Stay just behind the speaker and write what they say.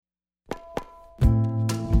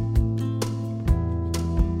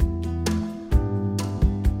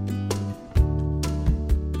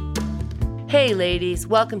Hey ladies,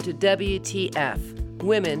 welcome to WTF,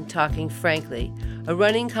 Women Talking Frankly, a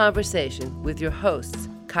running conversation with your hosts,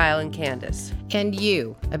 Kyle and Candace. And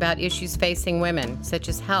you, about issues facing women, such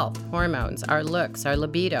as health, hormones, our looks, our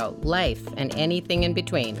libido, life, and anything in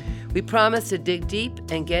between. We promise to dig deep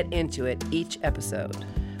and get into it each episode.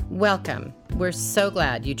 Welcome. We're so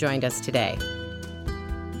glad you joined us today.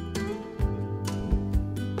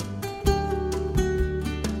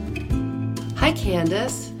 Hi,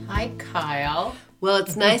 Candace. Hi, Kyle. Well,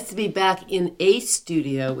 it's nice to be back in a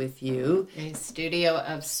studio with you. A studio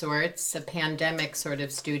of sorts, a pandemic sort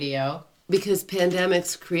of studio. Because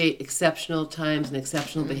pandemics create exceptional times and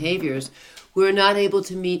exceptional behaviors. We're not able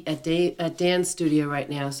to meet at Dan's studio right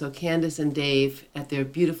now, so Candace and Dave, at their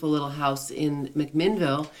beautiful little house in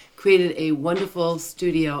McMinnville, created a wonderful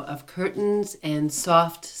studio of curtains and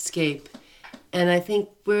soft scape. And I think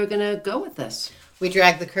we're going to go with this. We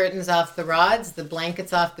dragged the curtains off the rods, the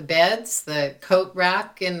blankets off the beds, the coat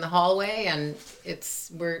rack in the hallway, and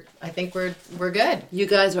I think we're good. You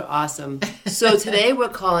guys are awesome. So today we're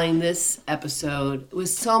calling this episode, with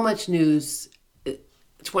so much news,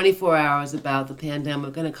 24 hours about the pandemic,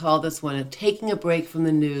 we're going to call this one taking a break from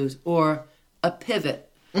the news, or a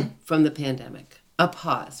pivot from the pandemic, a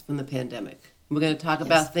pause from the pandemic. We're going to talk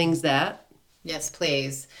about things that... Yes,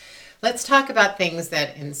 please. Let's talk about things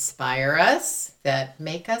that inspire us, that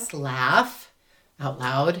make us laugh out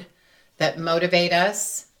loud, that motivate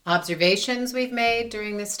us, observations we've made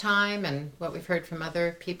during this time and what we've heard from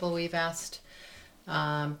other people we've asked,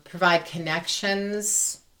 provide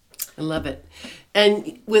connections. I love it.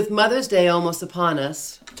 And with Mother's Day almost upon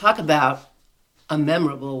us, talk about a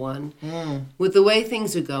memorable one. With the way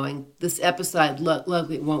things are going, this episode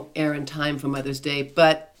luckily won't air in time for Mother's Day,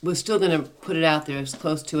 but we're still going to put it out there as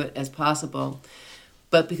close to it as possible.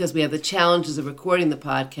 But because we have the challenges of recording the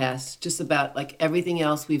podcast, just about like everything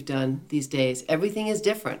else we've done these days, everything is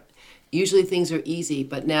different. Usually things are easy,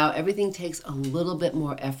 but now everything takes a little bit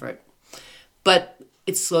more effort. But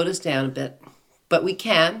it's slowed us down a bit. But we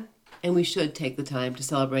can, and we should take the time to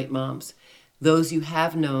celebrate moms. Those you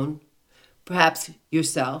have known, perhaps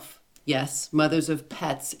yourself, yes, mothers of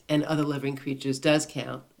pets and other living creatures does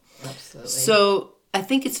count. Absolutely. So I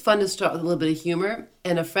think it's fun to start with a little bit of humor.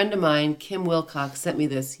 And a friend of mine, Kim Wilcox, sent me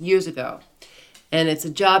this years ago. And it's a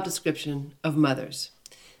job description of mothers.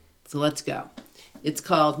 So let's go. It's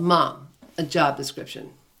called Mom, a job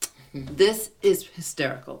description. This is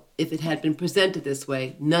hysterical. If it had been presented this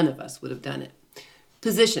way, none of us would have done it.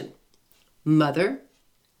 Position: mother,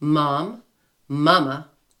 mom, mama,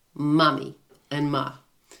 mommy, and ma.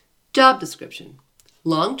 Job description: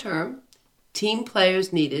 long-term, team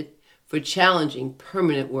players needed for challenging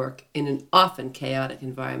permanent work in an often chaotic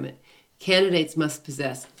environment. Candidates must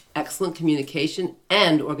possess excellent communication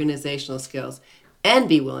and organizational skills and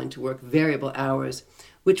be willing to work variable hours,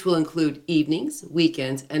 which will include evenings,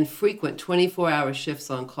 weekends, and frequent 24-hour shifts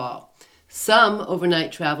on call. Some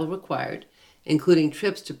overnight travel required, including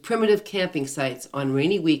trips to primitive camping sites on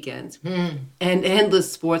rainy weekends and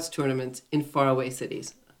endless sports tournaments in faraway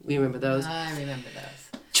cities. We remember those? I remember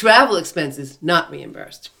those. Travel expenses not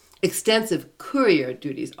reimbursed. Extensive courier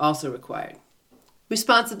duties also required.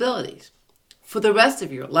 Responsibilities: for the rest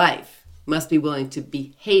of your life, must be willing to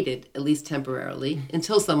be hated, at least temporarily,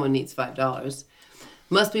 until someone needs $5.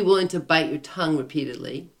 Must be willing to bite your tongue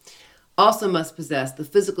repeatedly. Also must possess the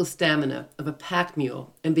physical stamina of a pack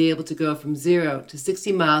mule and be able to go from 0 to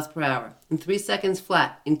 60 miles per hour in 3 seconds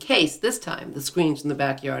flat, in case this time the screams in the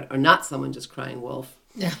backyard are not someone just crying wolf.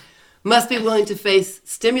 Yeah. Must be willing to face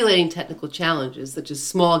stimulating technical challenges such as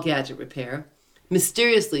small gadget repair,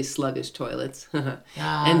 mysteriously sluggish toilets,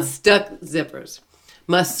 and stuck zippers.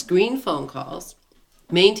 Must screen phone calls,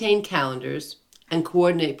 maintain calendars, and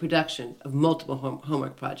coordinate production of multiple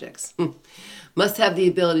homework projects. Must have the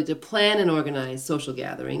ability to plan and organize social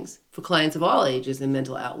gatherings for clients of all ages and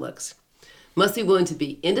mental outlooks. Must be willing to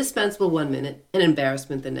be indispensable 1 minute and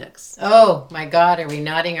embarrassment the next. Oh my God, are we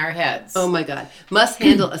nodding our heads? Oh my God. Must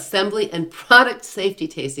handle assembly and product safety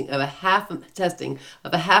testing of a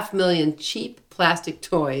 500,000 cheap plastic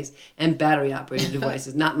toys and battery operated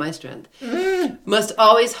devices. Not my strength. Must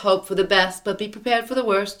always hope for the best, but be prepared for the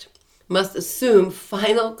worst. Must assume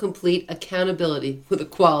final, complete accountability for the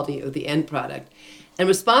quality of the end product. And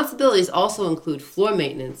responsibilities also include floor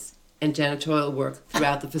maintenance and janitorial work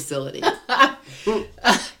throughout the facility.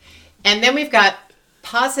 And then we've got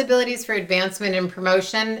possibilities for advancement and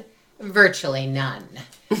promotion, virtually none.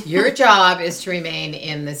 Your job is to remain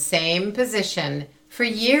in the same position for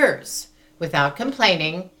years without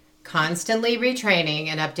complaining, constantly retraining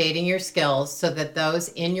and updating your skills so that those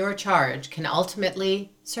in your charge can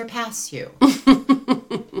ultimately surpass you.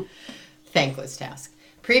 thankless task.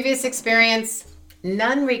 Previous experience,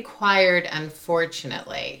 none required,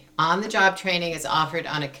 unfortunately. On-the-job training is offered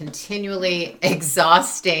on a continually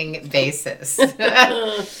exhausting basis.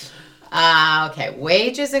 Okay,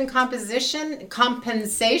 wages and compensation,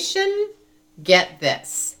 get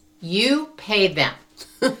this. You pay them.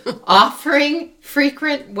 Offering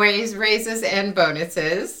frequent raises and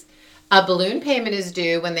bonuses. A balloon payment is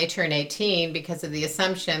due when they turn 18 because of the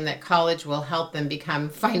assumption that college will help them become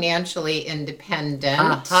financially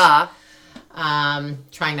independent. Aha.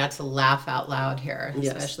 Trying not to laugh out loud here,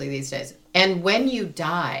 Yes. especially these days. And when you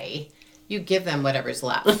die, you give them whatever's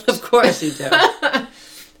left. Of course you do.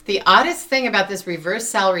 The oddest thing about this reverse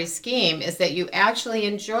salary scheme is that you actually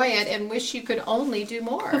enjoy it and wish you could only do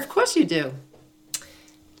more. Of course you do.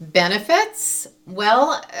 Benefits,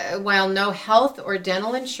 well, while no health or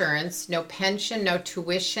dental insurance, no pension, no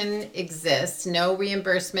tuition exists, no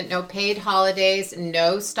reimbursement, no paid holidays,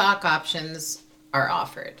 no stock options are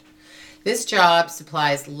offered. This job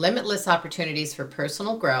supplies limitless opportunities for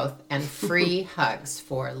personal growth and free hugs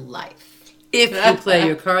for life. If you play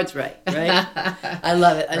your cards right? I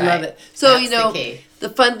love it. I love it. So, That's the key. the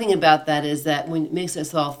fun thing about that is that when it makes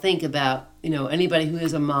us all think about, anybody who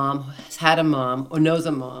is a mom, who has had a mom, or knows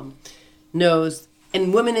a mom, knows,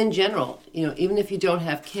 and women in general, even if you don't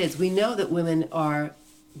have kids, we know that women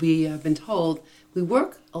we have been told, we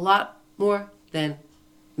work a lot more than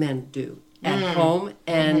men do at home,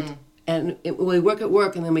 and we work at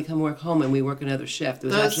work, and then we come work home, and we work another shift.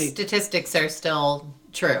 Those statistics are still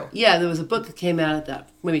true. Yeah, there was a book that came out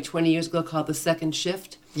maybe 20 years ago called The Second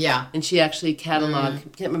Shift. Yeah. And she actually cataloged, I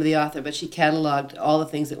can't remember the author, but she cataloged all the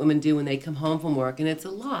things that women do when they come home from work, and it's a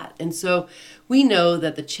lot. And so we know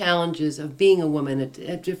that the challenges of being a woman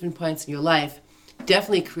at different points in your life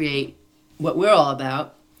definitely create what we're all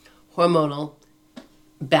about, hormonal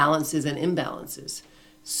balances and imbalances.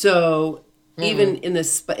 So even in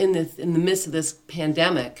the midst of this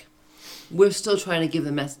pandemic, we're still trying to give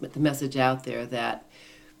the message out there that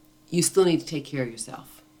you still need to take care of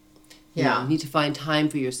yourself. You need to find time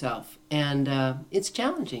for yourself. And it's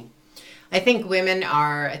challenging. I think women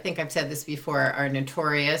I think I've said this before, are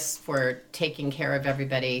notorious for taking care of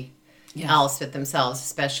everybody else but themselves,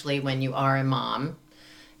 especially when you are a mom.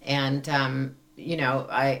 And,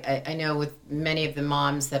 I know with many of the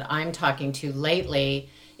moms that I'm talking to lately,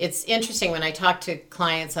 it's interesting when I talk to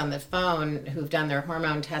clients on the phone who've done their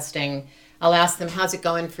hormone testing, I'll ask them, how's it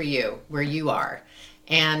going for you where you are?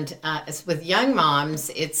 And with young moms,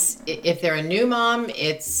 if they're a new mom,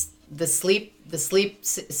 it's the sleep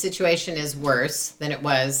situation is worse than it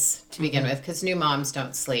was to begin with, because new moms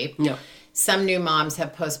don't sleep. No. Some new moms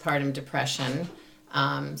have postpartum depression,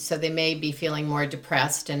 so they may be feeling more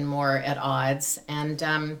depressed and more at odds, and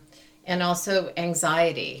also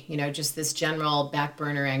anxiety. Just this general back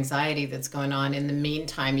burner anxiety that's going on. In the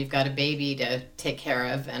meantime, you've got a baby to take care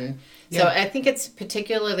of, and so I think it's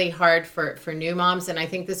particularly hard for new moms, and I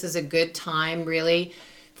think this is a good time really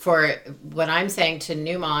for what I'm saying to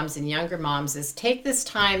new moms and younger moms is take this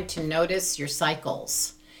time to notice your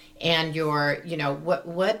cycles and your,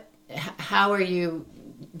 how are you,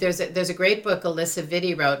 there's a great book Alyssa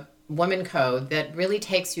Vitti wrote, Woman Code, that really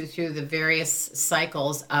takes you through the various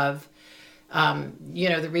cycles of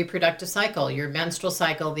the reproductive cycle, your menstrual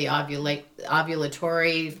cycle, the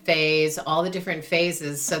ovulatory phase, all the different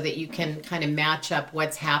phases, so that you can kind of match up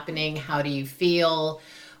what's happening, how do you feel,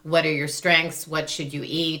 what are your strengths, what should you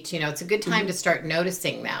eat. It's a good time to start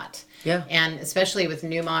noticing that. Yeah. And especially with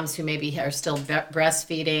new moms who maybe are still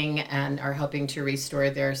breastfeeding and are hoping to restore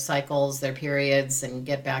their cycles, their periods, and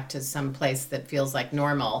get back to some place that feels like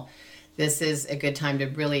normal. This is a good time to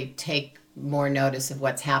really take more notice of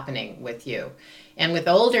what's happening with you. And with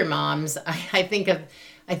older moms, I think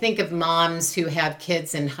of moms who have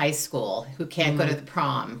kids in high school who can't go to the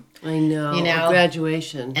prom. I know. Or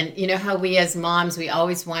graduation. And you know how we as moms, we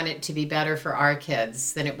always want it to be better for our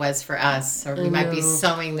kids than it was for us. Or we might be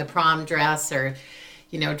sewing the prom dress, or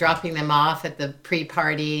dropping them off at the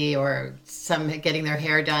pre-party, or some getting their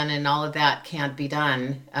hair done, and all of that can't be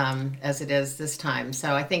done as it is this time.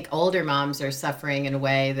 So I think older moms are suffering in a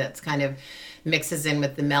way that's kind of mixes in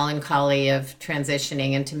with the melancholy of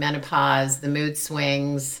transitioning into menopause, the mood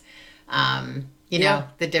swings,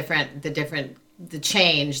 the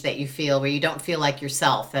change that you feel where you don't feel like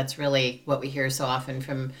yourself. That's really what we hear so often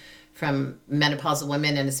from menopausal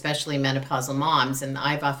women, and especially menopausal moms. And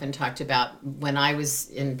I've often talked about when I was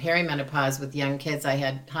in perimenopause with young kids, I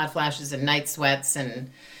had hot flashes and night sweats and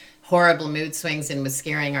horrible mood swings and was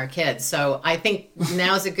scaring our kids. So I think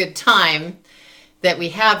now's a good time that we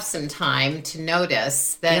have some time to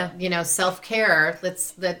notice that, self-care,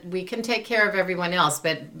 that we can take care of everyone else,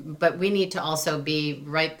 but we need to also be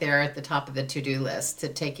right there at the top of the to-do list to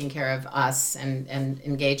taking care of us and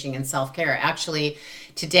engaging in self-care. Actually,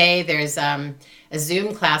 today there's a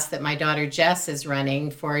Zoom class that my daughter Jess is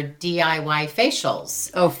running for DIY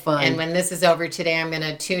facials. Oh, fun. And when this is over today, I'm going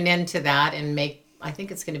to tune into that and I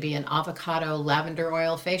think it's going to be an avocado lavender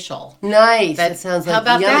oil facial. Nice. That sounds like how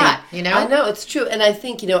about yummy. that? I know, it's true. And I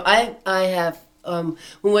think, I have, when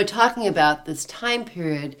we're talking about this time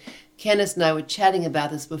period, Candace and I were chatting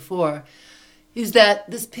about this before, is that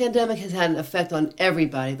this pandemic has had an effect on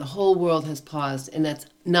everybody. The whole world has paused, and that's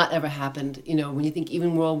not ever happened. When you think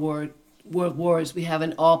even world wars, we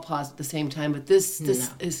haven't all paused at the same time, but this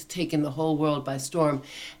has taken the whole world by storm.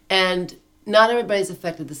 And not everybody's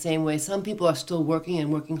affected the same way. Some people are still working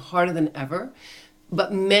and working harder than ever,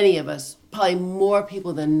 but many of us, probably more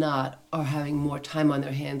people than not, are having more time on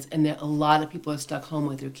their hands, and a lot of people are stuck home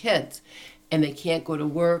with their kids, and they can't go to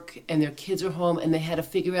work, and their kids are home, and they had to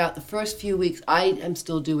figure out the first few weeks. I am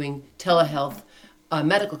still doing telehealth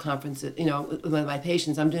medical conferences, with my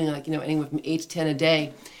patients. I'm doing anywhere from 8 to 10 a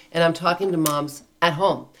day, and I'm talking to moms at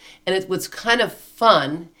home. And what's kind of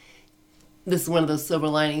fun, this is one of those silver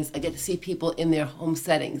linings, I get to see people in their home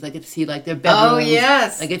settings. I get to see their bedrooms. Oh,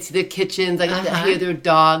 yes. I get to see their kitchens. I get to hear their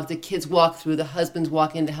dogs. The kids walk through. The husbands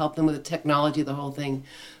walk in to help them with the technology, the whole thing.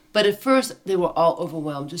 But at first, they were all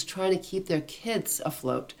overwhelmed, just trying to keep their kids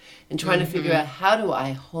afloat and trying to figure out, how do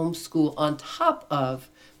I homeschool on top of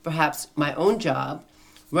perhaps my own job,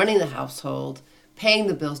 running the household, paying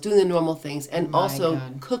the bills, doing the normal things, and also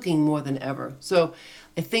cooking more than ever. So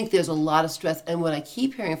I think there's a lot of stress. And what I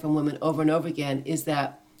keep hearing from women over and over again is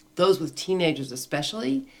that those with teenagers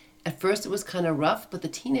especially, at first it was kind of rough, but the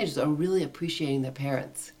teenagers are really appreciating their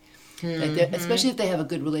parents. Especially if they have a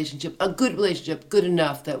good relationship, good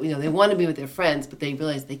enough that they want to be with their friends, but they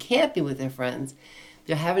realize they can't be with their friends.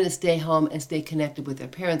 They're having to stay home and stay connected with their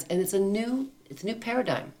parents, and it's a new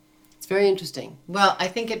paradigm. It's very interesting. Well, I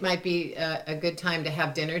think it might be a good time to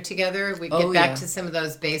have dinner together. We get back to some of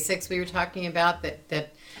those basics we were talking about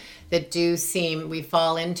that do seem, we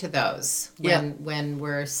fall into those when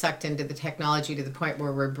we're sucked into the technology to the point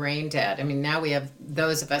where we're brain dead. I mean, now we have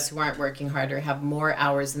those of us who aren't working harder have more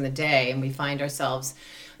hours in the day, and we find ourselves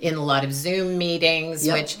in a lot of Zoom meetings,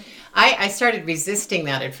 which I started resisting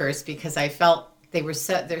that at first because I felt they're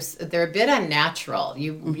a bit unnatural.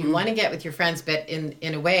 You want to get with your friends, but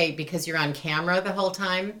in a way, because you're on camera the whole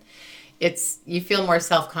time, you feel more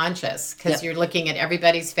self-conscious because you're looking at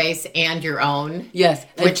everybody's face and your own. Yes.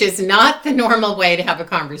 Which is not the normal way to have a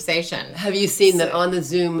conversation. Have you seen that on the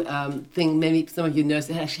Zoom thing, maybe some of you noticed,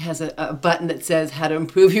 it actually has a button that says how to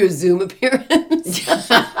improve your Zoom appearance?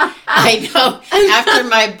 I know. After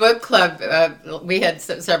my book club, we had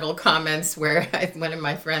several comments where one of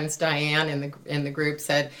my friends, Diane, in the group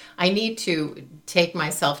said, I need to take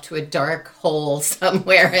myself to a dark hole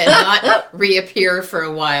somewhere and not reappear for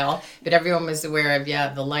a while. But everyone was aware of,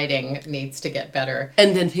 the lighting needs to get better.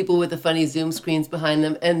 And then people with the funny Zoom screens behind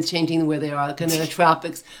them and changing where they are, kind of the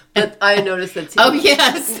tropics. But I noticed that. Oh,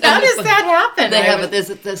 yes. How does that happen? They have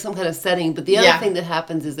it. There's some kind of setting. But the other thing that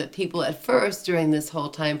happens is that people at first during this whole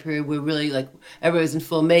time period were really everybody's in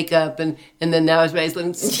full makeup, and then now everybody's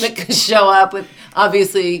letting show up with,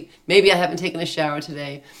 obviously, maybe I haven't taken a shower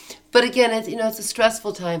today. But again, it's a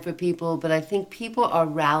stressful time for people, but I think people are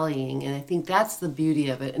rallying, and I think that's the beauty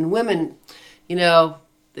of it. And women,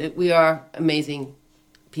 we are amazing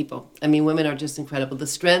people. I mean, women are just incredible. The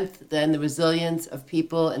strength and the resilience of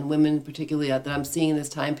people, and women particularly, that I'm seeing in this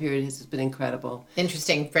time period has been incredible.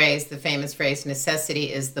 Interesting phrase, the famous phrase,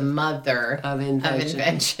 necessity is the mother of invention.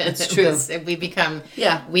 It's true.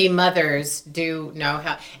 We mothers do know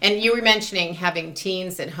how. And you were mentioning having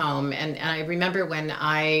teens at home, and I remember when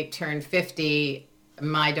I turned 50,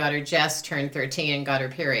 my daughter Jess turned 13 and got her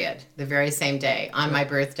period the very same day on my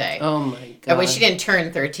birthday. Oh my God. Well, she didn't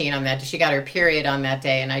turn 13 on that day. She got her period on that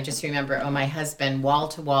day. And I just remember, my husband,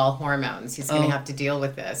 wall-to-wall hormones. He's going to have to deal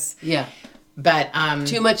with this. Yeah. But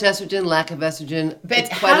too much estrogen, lack of estrogen. But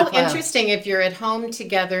how interesting if you're at home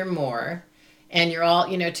together more, and you're all,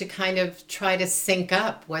 to kind of try to sync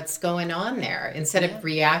up what's going on there instead of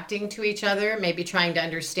reacting to each other, maybe trying to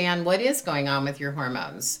understand what is going on with your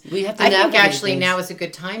hormones. We have to I think actually things. Now is a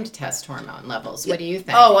good time to test hormone levels. What do you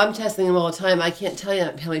think? Oh, I'm testing them all the time. I can't tell you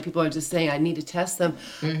how many people are just saying I need to test them.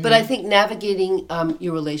 Mm-hmm. But I think navigating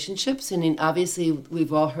your relationships, and obviously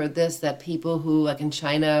we've all heard this, that people who, like in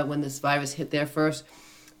China, when this virus hit there first,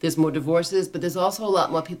 there's more divorces, but there's also a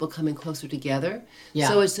lot more people coming closer together. Yeah.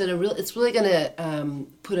 So it's really going to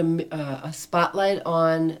put a spotlight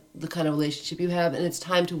on the kind of relationship you have, and it's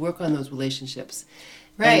time to work on those relationships.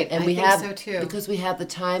 Right, And I we think have, so too. because we have the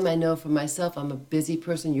time. I know for myself, I'm a busy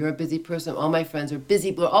person. You're a busy person. All my friends are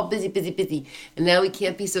busy. We're all busy, busy, busy. And now we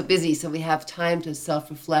can't be so busy, so we have time to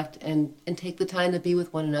self-reflect and take the time to be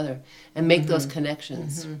with one another and make those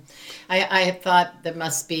connections. I had thought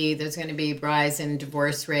there's going to be rise in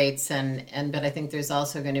divorce rates, but I think there's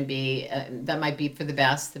also going to be that might be for the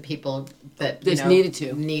best. The people that needed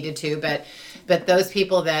to, but those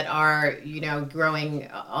people that are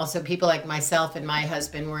growing. Also, people like myself and my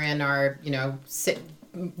husband. We're in our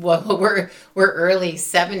we're early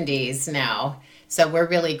 70s now. So we're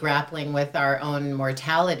really grappling with our own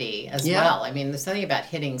mortality as well. I mean, there's something about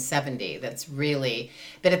hitting 70 that's really,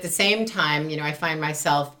 but at the same time, I find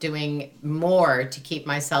myself doing more to keep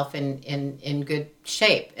myself in good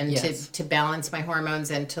shape and to balance my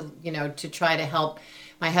hormones and to try to help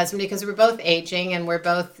my husband, because we're both aging and we're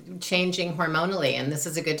both changing hormonally. And this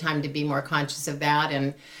is a good time to be more conscious of that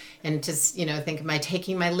and to think, am I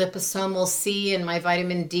taking my liposomal C and my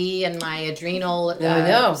vitamin D and my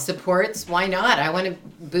adrenal supports? Why not? I want to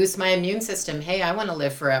boost my immune system. Hey, I want to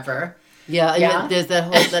live forever. Yeah, and there's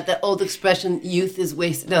that old expression, youth is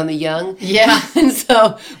wasted on the young. Yeah. And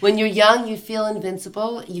so when you're young, you feel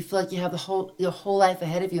invincible. You feel like you have your whole life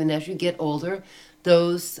ahead of you. And as you get older,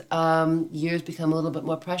 those years become a little bit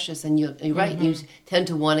more precious, and you're right. You tend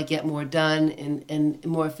to want to get more done and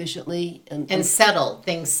more efficiently and settled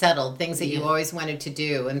things that you always wanted to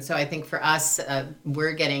do. And so I think for us,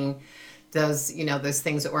 we're getting those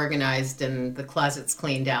things organized and the closets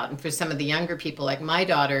cleaned out. And for some of the younger people, like my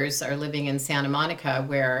daughters are living in Santa Monica,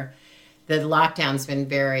 where the lockdown's been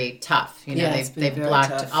very tough. They've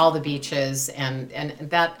blocked all the beaches, and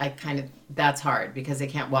that that's hard because they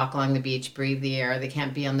can't walk along the beach, breathe the air. They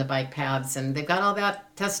can't be on the bike paths, and they've got all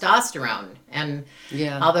that testosterone and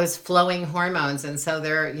all those flowing hormones. And so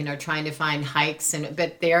they're, trying to find hikes,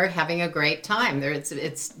 but they're having a great time.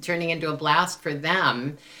 It's turning into a blast for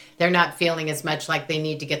them. They're not feeling as much like they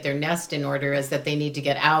need to get their nest in order as that they need to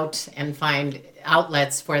get out and find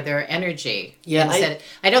outlets for their energy. Yeah,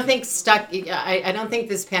 I don't think I don't think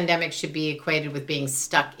this pandemic should be equated with being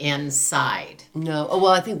stuck inside. No. Oh,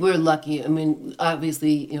 well, I think we're lucky. I mean,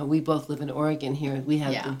 obviously, we both live in Oregon here. We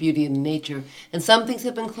have the beauty of nature. And some things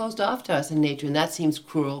have been closed off to us in nature, and that seems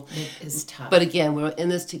cruel. It is tough. But again, we're in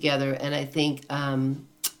this together, and I think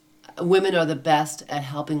women are the best at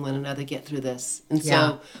helping one another get through this. And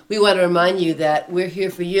so we want to remind you that we're here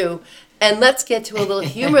for you. And let's get to a little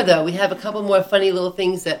humor, though. We have a couple more funny little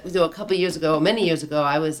things that a couple years ago, many years ago,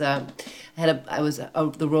 I was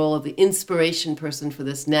the role of the inspiration person for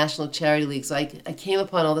this National Charity League. So I came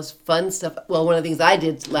upon all this fun stuff. Well, one of the things I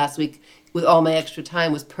did last week with all my extra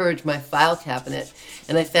time was purge my file cabinet.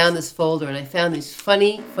 And I found this folder, and I found these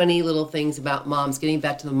funny little things about moms, getting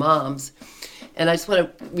back to the moms. And I just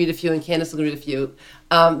want to read a few, and Candace will read a few.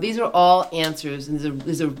 These are all answers, and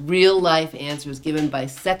these are real-life answers given by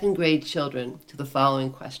second-grade children to the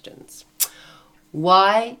following questions.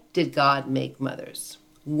 Why did God make mothers?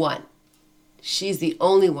 1, she's the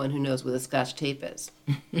only one who knows where the Scotch tape is.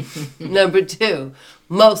 Number 2,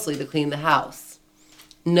 mostly to clean the house.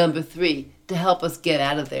 Number 3, to help us get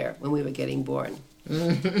out of there when we were getting born.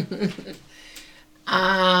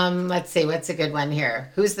 Let's see, what's a good one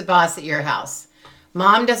here? Who's the boss at your house?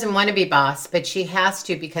 Mom doesn't want to be boss, but she has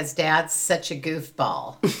to because Dad's such a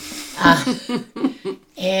goofball.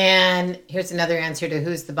 And here's another answer to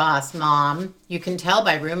who's the boss. Mom, you can tell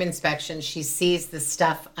by room inspection she sees the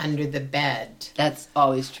stuff under the bed. That's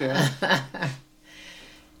always true.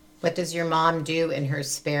 What does your mom do in her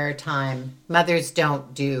spare time? Mothers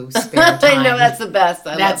don't do spare time. I know, that's the best.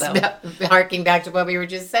 That's harking back to what we were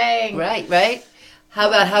just saying. Right. How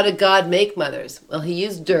about how did God make mothers? Well, he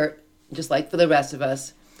used dirt, just like for the rest of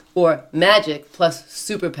us, or magic plus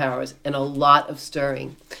superpowers and a lot of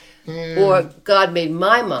stirring. Or God made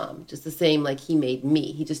my mom just the same like he made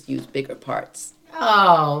me. He just used bigger parts.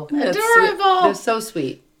 Oh, That's adorable. Sweet. They're so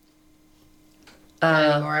sweet.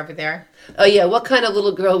 Any more over there? Oh, yeah. What kind of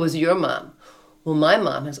little girl was your mom? Well, my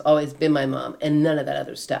mom has always been my mom and none of that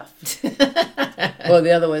other stuff. Or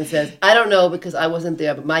the other one says, I don't know because I wasn't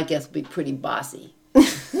there, but my guess would be pretty bossy.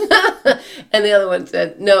 And the other one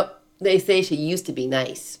said, no, they say she used to be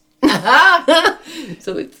nice.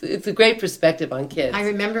 So it's a great perspective on kids. I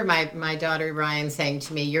remember my daughter Ryan saying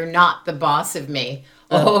to me, you're not the boss of me.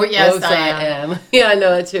 Oh, yes, Most I am. Yeah, I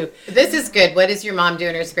know that too. This is good. What does your mom do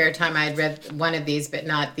in her spare time? I had read one of these, but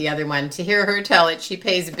not the other one. To hear her tell it, she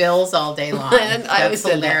pays bills all day long. And I always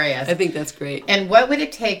That's said that. hilarious. I think that's great. And what would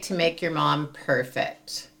it take to make your mom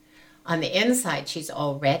perfect? On the inside, she's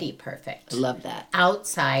already perfect. I love that.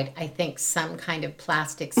 Outside, I think some kind of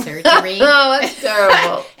plastic surgery. Oh, that's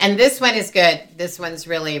terrible. And this one is good. This one's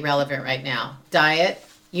really relevant right now. Diet,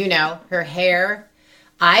 her hair.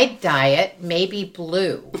 I dye it, maybe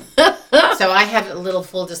blue. So I have a little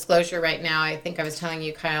full disclosure right now. I think I was telling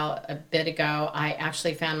you, Kyle, a bit ago, I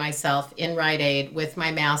actually found myself in Rite Aid with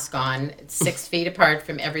my mask on, 6 feet apart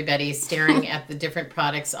from everybody, staring at the different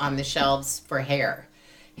products on the shelves for hair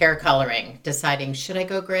coloring, deciding, should I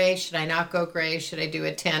go gray? Should I not go gray? Should I do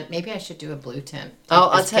a tint? Maybe I should do a blue tint. Oh,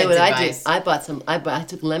 I'll tell you what I did. I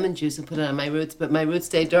took lemon juice and put it on my roots, but my roots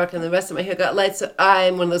stayed dark and the rest of my hair got light. So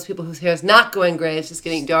I'm one of those people whose hair is not going gray. It's just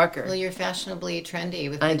getting darker. Well, you're fashionably trendy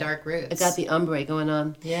with the dark roots. I got the ombre going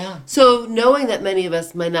on. Yeah. So knowing that many of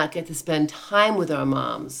us might not get to spend time with our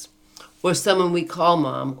moms or someone we call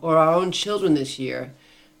mom or our own children this year,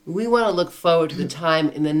 we want to look forward to the time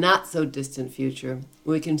in the not-so-distant future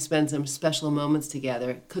where we can spend some special moments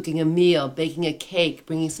together, cooking a meal, baking a cake,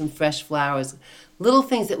 bringing some fresh flowers, little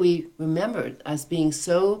things that we remembered as being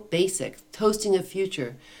so basic, toasting a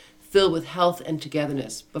future filled with health and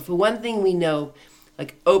togetherness. But for one thing we know,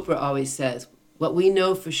 like Oprah always says, what we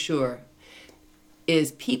know for sure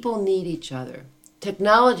is people need each other.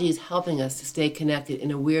 Technology is helping us to stay connected in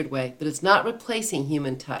a weird way, but it's not replacing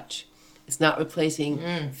human touch. It's not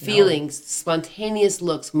replacing feelings, spontaneous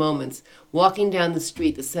looks, moments, walking down the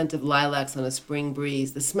street, the scent of lilacs on a spring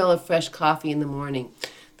breeze, the smell of fresh coffee in the morning,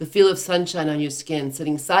 the feel of sunshine on your skin,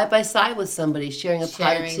 sitting side by side with somebody, sharing a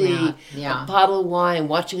pot of tea, a bottle of wine,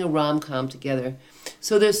 watching a rom-com together.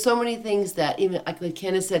 So there's so many things that, even like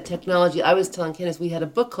Candace said, technology. I was telling Candace we had a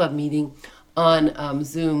book club meeting on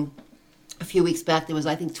Zoom a few weeks back. There was,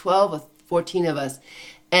 I think, 12 or 14 of us.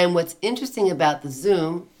 And what's interesting about the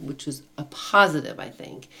Zoom, which was a positive, I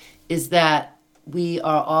think, is that we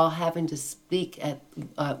are all having to speak at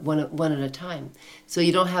one at a time. So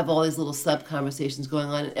you don't have all these little sub-conversations going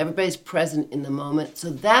on, and everybody's present in the moment. So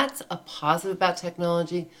that's a positive about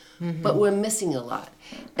technology, but we're missing a lot.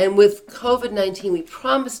 And with COVID-19, we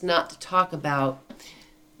promised not to talk about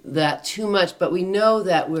that too much, but we know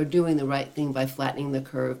that we're doing the right thing by flattening the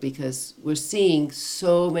curve because we're seeing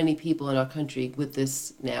so many people in our country with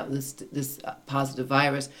this now, this positive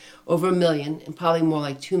virus. Over 1 million, and probably more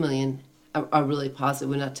like 2 million are really positive.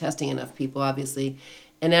 We're not testing enough people, obviously.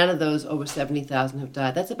 And out of those, over 70,000 have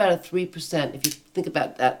died. That's about a 3%. If you think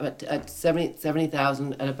about that, at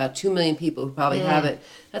 70,000 and about 2 million people who probably have it,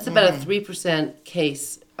 that's about a 3%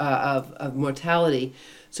 case of mortality.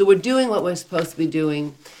 So we're doing what we're supposed to be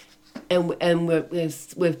doing, and we're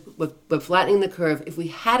flattening the curve. If we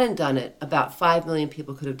hadn't done it, about 5 million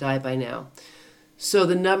people could have died by now. So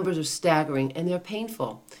the numbers are staggering, and they're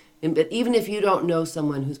painful. But even if you don't know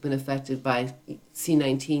someone who's been affected by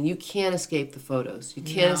C-19, you can't escape the photos. You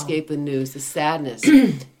can't escape the news, the sadness.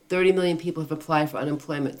 30 million people have applied for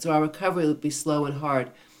unemployment, so our recovery will be slow and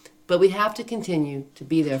hard. But we have to continue to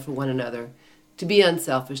be there for one another, to be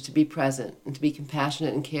unselfish, to be present, and to be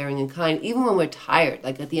compassionate and caring and kind, even when we're tired.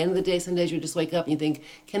 Like at the end of the day, some days you just wake up and you think,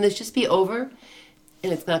 can this just be over?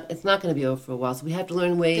 And it's not going to be over for a while. So we have to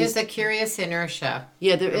learn ways. There's a curious inertia.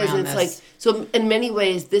 Yeah, there is. It's like, so in many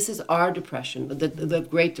ways, this is our depression, the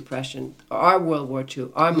Great Depression, our World War II,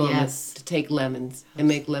 our moment to take lemons and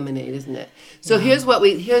make lemonade, isn't it? So here's how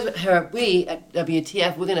we at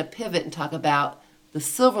WTF, we're going to pivot and talk about the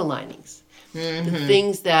silver linings, the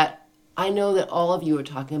things that I know that all of you are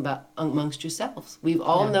talking about amongst yourselves. We've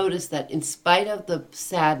all noticed that in spite of the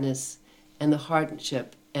sadness and the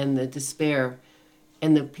hardship and the despair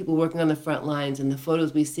and the people working on the front lines and the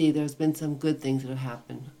photos we see, there's been some good things that have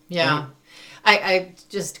happened. Yeah. Right? I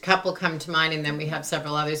just a couple come to mind, and then we have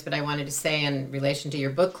several others, but I wanted to say in relation to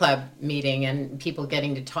your book club meeting and people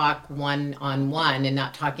getting to talk one-on-one and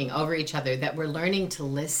not talking over each other, that we're learning to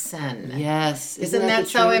listen. Yes. Isn't that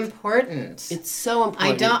so important? It's so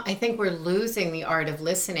important. I think we're losing the art of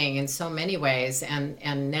listening in so many ways, and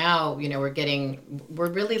now,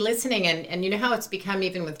 we're really listening, and you know how it's become,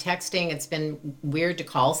 even with texting, it's been weird to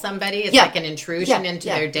call somebody. It's like an intrusion into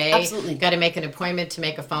their day. Absolutely. Got to make an appointment to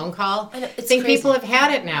make a phone call. It's I think crazy. people have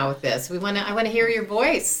had it now with this. I want to hear your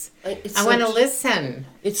voice. I want to listen.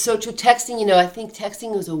 It's so true. Texting, I think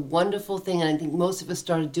texting was a wonderful thing, and I think most of us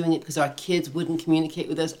started doing it because our kids wouldn't communicate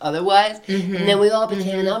with us otherwise. And then we all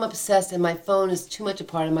became, and I'm obsessed, and my phone is too much a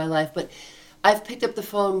part of my life. But I've picked up the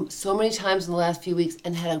phone so many times in the last few weeks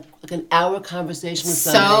and had like an hour conversation with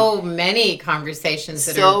somebody. So many conversations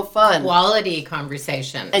that So are fun. quality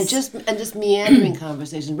conversations. And just meandering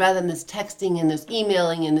conversations rather than this texting and this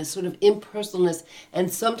emailing and this sort of impersonalness.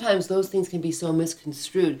 And sometimes those things can be so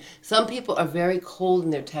misconstrued. Some people are very cold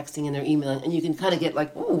in their texting and their emailing, and you can kind of get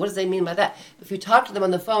like, oh, what does they mean by that? If you talk to them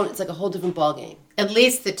on the phone, it's like a whole different ballgame. At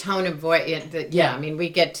least the tone of voice. I mean, we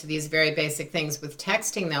get to these very basic things. With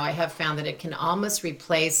texting, though, I have found that it can almost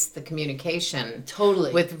replace the communication.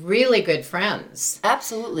 Totally. With really good friends.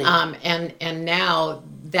 Absolutely. And now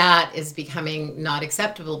that is becoming not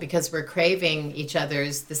acceptable because we're craving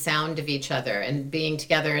the sound of each other and being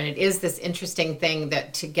together. And it is this interesting thing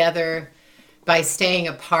that together, by staying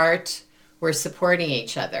apart, we're supporting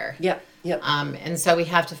each other. Yep. And so we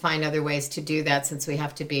have to find other ways to do that since we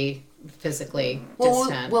have to be physically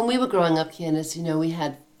distant. When we were growing up, Candace, we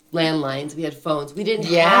had landlines, we had phones. We didn't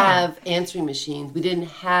have answering machines. We didn't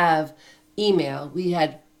have email. We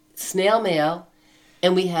had snail mail,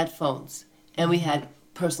 and we had phones, and we had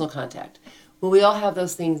personal contact. Well, we all have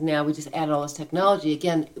those things now. We just add all this technology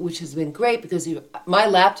again, which has been great because my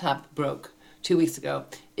laptop broke 2 weeks ago.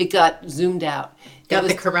 It got zoomed out. Got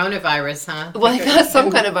the coronavirus, huh? Well, it got some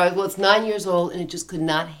kind of virus. Well, it's 9 years old, and it just could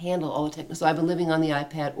not handle all the technology. So I've been living on the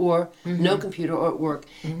iPad or no computer or at work.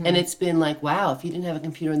 And it's been like, wow, if you didn't have a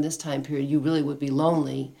computer in this time period, you really would be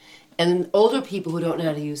lonely. And older people who don't know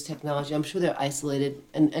how to use technology, I'm sure they're isolated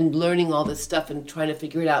and learning all this stuff and trying to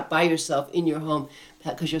figure it out by yourself in your home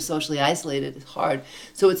because you're socially isolated. It's hard.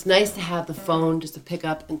 So it's nice to have the phone just to pick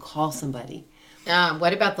up and call somebody.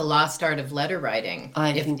 What about the lost art of letter writing?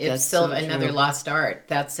 I think that's so another true. lost art.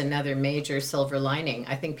 That's another major silver lining.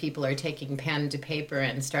 I think people are taking pen to paper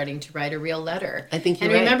and starting to write a real letter. I think you're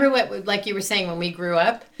And right. remember what, like you were saying, when we grew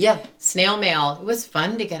up? Yeah. Snail mail. It was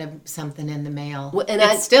fun to get something in the mail. Well, and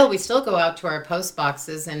we still go out to our post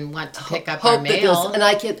boxes and want to pick up our mail. And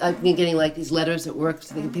I've been getting like these letters at work,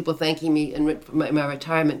 people thanking me and my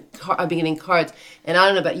retirement. I've been getting cards. And I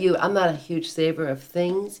don't know about you, I'm not a huge saver of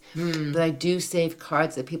things, but I do save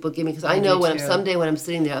cards that people give me because I know someday when I'm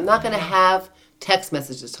sitting there, I'm not going to have text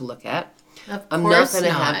messages to look at. I'm not going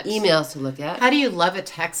to have emails to look at. How do you love a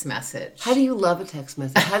text message? How do you love a text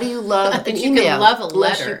message? How do you love an You email? can love a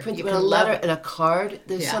Unless letter. you print You a can letter love- and a card.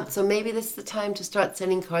 So maybe this is the time to start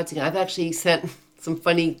sending cards again. I've actually sent some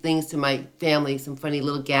funny things to my family, some funny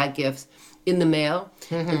little gag gifts in the mail.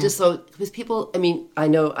 And just so, because people, I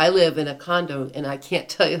know I live in a condo and I can't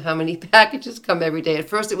tell you how many packages come every day. At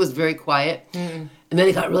first it was very quiet. And then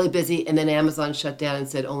it got really busy, and then Amazon shut down and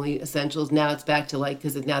said only essentials. Now it's back to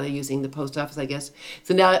because now they're using the post office, I guess.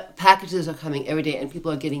 So now packages are coming every day, and people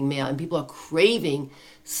are getting mail, and people are craving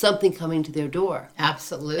something coming to their door.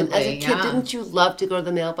 Absolutely. And as a kid, didn't you love to go to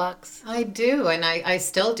the mailbox? I do, and I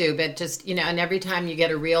still do, but just, and every time you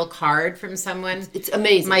get a real card from someone. It's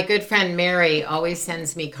amazing. My good friend Mary always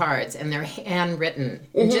sends me cards, and they're handwritten,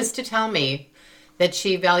 just to tell me that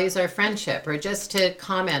she values our friendship or just to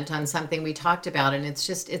comment on something we talked about. And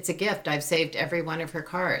it's a gift. I've saved every one of her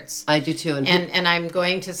cards. I do too. And I'm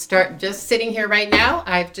going to start, just sitting here right now,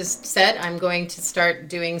 I've just said I'm going to start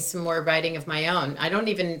doing some more writing of my own. I don't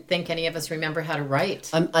even think any of us remember how to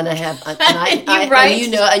write. And I have, write?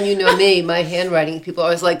 and you know me, my handwriting, people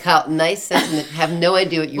always like how nice sentiment, have no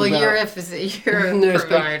idea what you wrote. You're a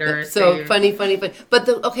provider. So funny. But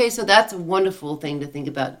so that's a wonderful thing to think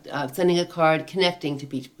about, sending a card, connecting to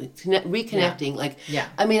people, reconnecting.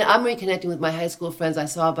 I'm reconnecting with my high school friends. I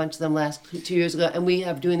saw a bunch of them last 2 years ago, and we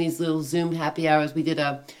have doing these little Zoom happy hours. We did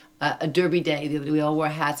a derby day. We all wore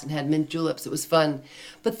hats and had mint juleps. It was fun.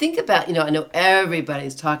 But think about, I know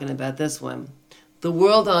everybody's talking about this one. The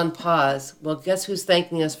world on pause. Well, guess who's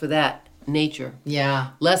thanking us for that? Nature. Yeah.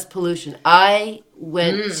 Less pollution. I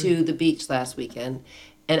went to the beach last weekend,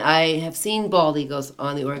 and I have seen bald eagles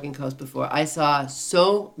on the Oregon coast before. I saw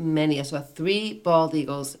so many. I saw 3 bald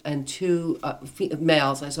eagles and 2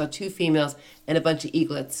 males. I saw 2 females and a bunch of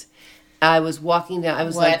eaglets. I was walking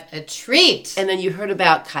down. What a treat. And then you heard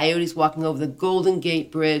about coyotes walking over the Golden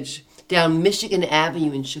Gate Bridge down Michigan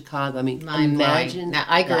Avenue in Chicago. Imagine. Now,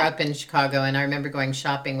 I grew up in Chicago, and I remember going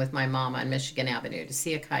shopping with my mom on Michigan Avenue. To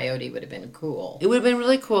see a coyote would have been cool. It would have been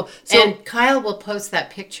really cool. So, and Kyle will post that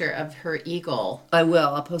picture of her eagle. I will.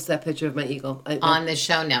 I'll post that picture of my eagle. On the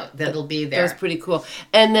show note. That'll be there. That was pretty cool.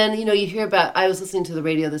 And then, you hear about, I was listening to the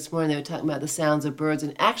radio this morning, they were talking about the sounds of birds,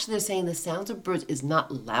 and actually they're saying the sounds of birds is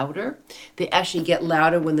not louder. They actually get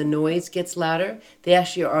louder when the noise gets louder. They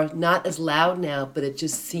actually are not as loud now, but it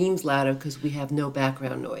just seems louder Colorado because we have no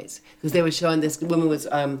background noise. Because they were showing this woman was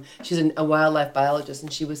she's a wildlife biologist,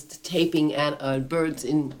 and she was taping birds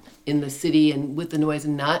in the city and with the noise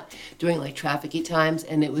and not during like trafficy times,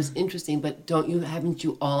 and it was interesting. But haven't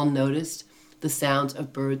you all noticed the sounds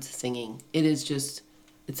of birds singing? It is just.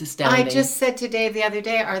 It's astounding. I just said to Dave the other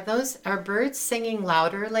day, are birds singing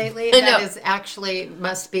louder lately? I know. That is actually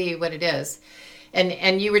must be what it is.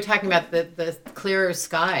 And you were talking about the clearer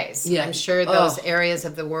skies. Yeah. I'm sure those areas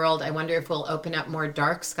of the world, I wonder if we'll open up more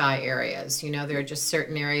dark sky areas. You know, there are just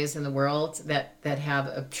certain areas in the world that have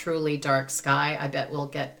a truly dark sky. I bet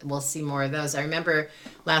we'll see more of those. I remember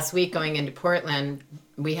last week going into Portland.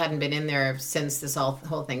 We hadn't been in there since this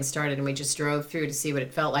whole thing started, and we just drove through to see what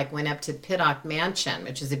it felt like. Went up to Pittock Mansion,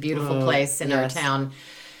 which is a beautiful place in our town,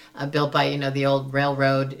 built by the old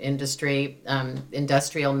railroad industry,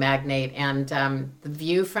 industrial magnate, and the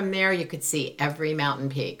view from there, you could see every mountain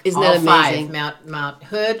peak. Isn't all that amazing? Five: Mount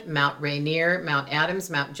Hood, Mount Rainier, Mount Adams,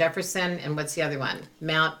 Mount Jefferson, and what's the other one?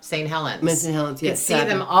 Mount St. Helens. Mount St. Helens, You yes. could see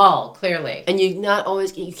them all clearly. And you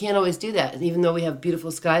can't always do that, even though we have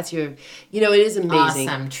beautiful skies here. It is amazing.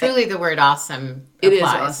 Awesome. Truly, the word awesome It is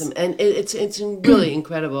applies. awesome, and it's really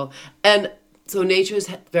incredible. And so nature is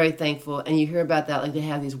very thankful, and you hear about that, like they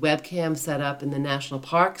have these webcams set up in the national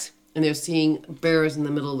parks, and they're seeing bears in the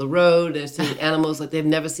middle of the road, they're seeing animals like they've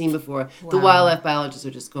never seen before. Wow. The wildlife biologists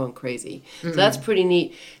are just going crazy. So that's pretty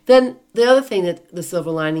neat. Then the other thing that the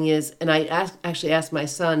silver lining is, and I actually asked my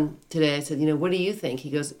son today, I said, what do you think? He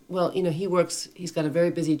goes, well, he's got a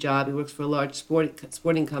very busy job, he works for a large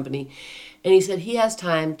sporting company, and he said he has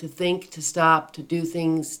time to think, to stop, to do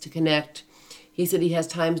things, to connect. He said he has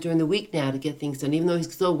times during the week now to get things done. Even though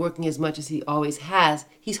he's still working as much as he always has,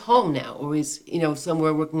 he's home now, or he's,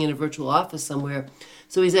 somewhere working in a virtual office somewhere.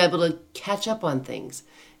 So he's able to catch up on things.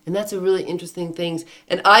 And that's a really interesting thing.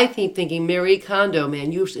 And I keep thinking, Marie Kondo,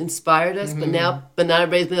 man, you inspired us, but not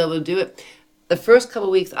everybody's been able to do it. The first couple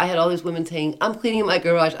of weeks, I had all these women saying, I'm cleaning my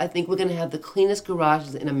garage. I think we're going to have the cleanest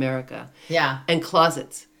garages in America. Yeah. And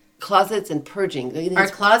closets and purging. Our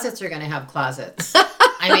closets are going to have closets.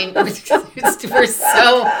 I mean, we're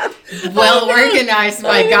so well organized.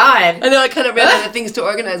 My God. I know. I kind of ran out of things to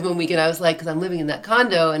organize one weekend. I was like, because I'm living in that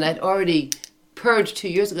condo, and I'd already purged 2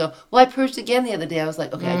 years ago. Well, I purged again the other day. I was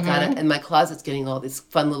like, okay, I got it. And my closet's getting all these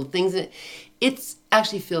fun little things in it. It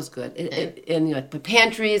actually feels good. And my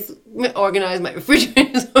pantry is organized. My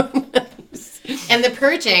refrigerator is organized. And the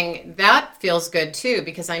purging, that feels good too,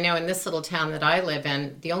 because I know in this little town that I live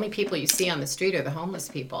in, the only people you see on the street are the homeless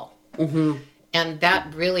people. Mm-hmm. And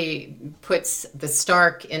that really puts the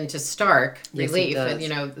stark into stark relief,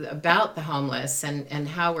 and, about the homeless and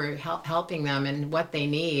how we're helping them and what they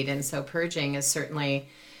need. And so purging is certainly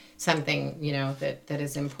something, that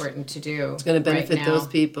is important to do. It's going to benefit those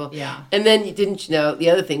people. Yeah. And then the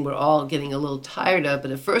other thing we're all getting a little tired of,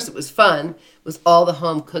 but at first it was fun, was all the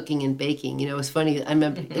home cooking and baking. It was funny. I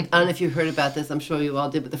remember, I don't know if you heard about this, I'm sure you all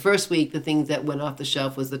did, but the first week, the thing that went off the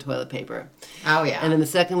shelf was the toilet paper. Oh, yeah. And then the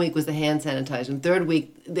second week was the hand sanitizer. And third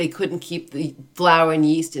week, they couldn't keep the flour and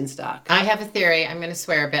yeast in stock. I have a theory, I'm going to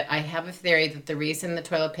swear, but I have a theory that the reason the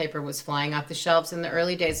toilet paper was flying off the shelves in the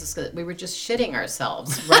early days is that we were just shitting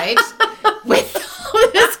ourselves, right? With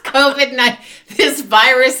all this COVID-19, this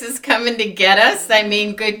virus is coming to get us. I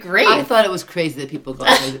mean, good grief. I thought it was crazy that people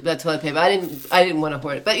got that toilet paper. I didn't want to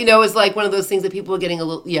hoard it. But, it was like one of those things that people were getting a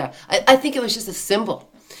little, I think it was just a symbol.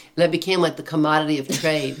 And that became like the commodity of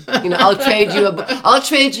trade. I'll trade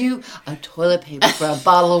you a toilet paper for a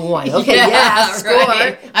bottle of wine. Okay, score.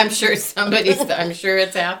 Right. I'm sure it's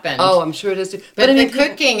happened. Oh, I'm sure it is too. But the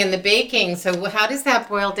cooking and the baking, so how does that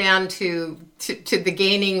boil down to the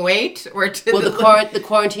gaining weight or to the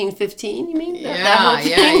quarantine 15, you mean?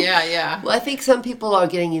 Yeah. Well, I think some people are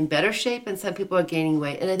getting in better shape and some people are gaining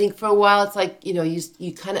weight. And I think for a while it's like, you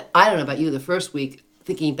kind of, I don't know about you, the first week,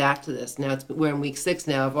 thinking back to this, we're in week 6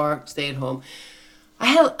 now of our stay at home. I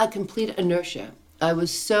had a complete inertia. I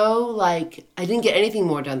was so I didn't get anything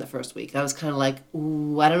more done the first week. I was kind of like,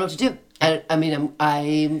 ooh, I don't know what to do. I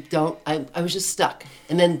was just stuck.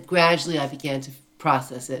 And then gradually I began to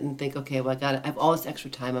process it and think, okay, well, I have all this extra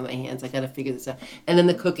time on my hands. I got to figure this out. And then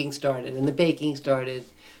the cooking started and the baking started.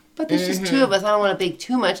 But there's just 2 of us. I don't want to bake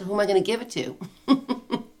too much. Who am I going to give it to?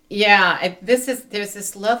 Yeah, there's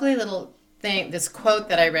this lovely little thing, this quote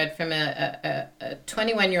that I read from a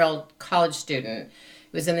 21-year-old college student.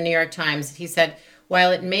 It was in the New York Times. He said,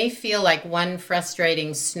 while it may feel like one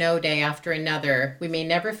frustrating snow day after another, we may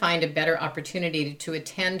never find a better opportunity to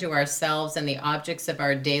attend to ourselves and the objects of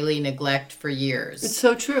our daily neglect for years. It's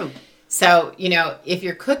so true. So, if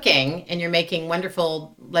you're cooking and you're making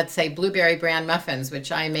wonderful, let's say, blueberry bran muffins,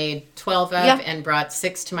 which I made 12 of and brought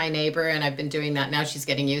 6 to my neighbor, and I've been doing that. Now she's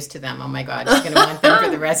getting used to them. Oh my God, she's going to want them for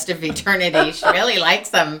the rest of eternity. She really likes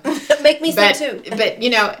them. Make me some too. But,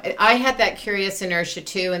 I had that curious inertia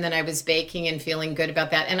too, and then I was baking and feeling good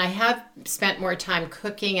about that. And I have spent more time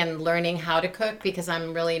cooking and learning how to cook because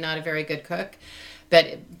I'm really not a very good cook.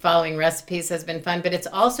 But following recipes has been fun. But it's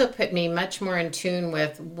also put me much more in tune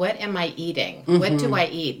with what am I eating? Mm-hmm. What do I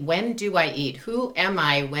eat? When do I eat? Who am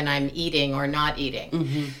I when I'm eating or not eating?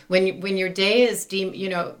 Mm-hmm. When your day is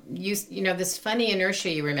this funny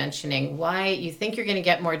inertia you were mentioning. Why you think you're going to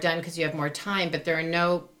get more done because you have more time, but there are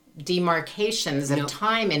no demarcations of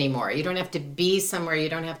time anymore. You don't have to be somewhere. You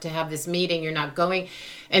don't have to have this meeting. You're not going.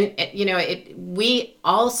 And we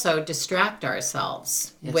also distract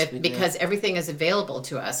ourselves because everything is available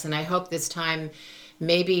to us. And I hope this time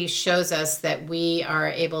maybe shows us that we are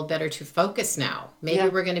able better to focus now. Maybe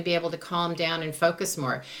we're going to be able to calm down and focus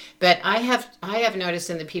more. But I have noticed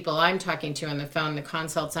in the people I'm talking to on the phone, the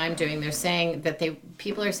consults I'm doing, they're saying that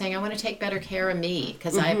people are saying, I want to take better care of me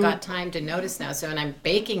because I've got time to notice now. So, and I'm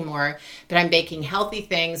baking more, but I'm baking healthy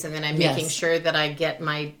things. And then I'm making sure that I get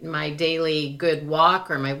my daily good walk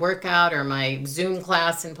or my workout or my Zoom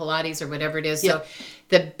class in Pilates or whatever it is. So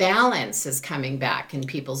the balance is coming back in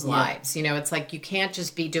people's lives. It's like you can't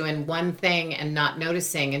just be doing one thing and not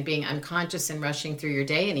noticing and being unconscious and rushing through your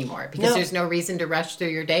day anymore because there's no reason to rush through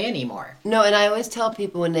your day anymore. No, and I always tell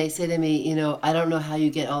people when they say to me, I don't know how you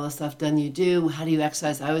get all the stuff done you do. How do you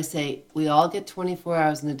exercise? I always say, we all get 24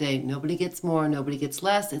 hours in a day. Nobody gets more, nobody gets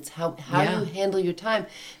less. It's how you handle your time.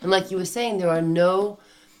 And like you were saying, there are no...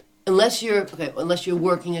 Unless you're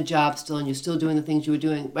working a job still and you're still doing the things you were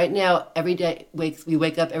doing. Right now, every day we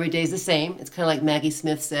wake up, every day is the same. It's kind of like Maggie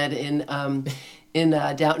Smith said in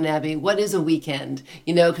Downton Abbey, what is a weekend?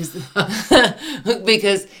 Because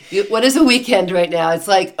what is a weekend right now? It's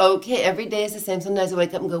like, okay, every day is the same. Sometimes I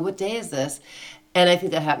wake up and go, what day is this? And I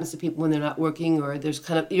think that happens to people when they're not working or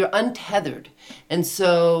you're untethered. And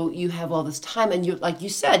so you have all this time and you, like you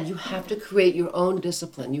said, you have to create your own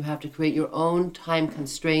discipline. You have to create your own time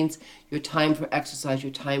constraints, your time for exercise,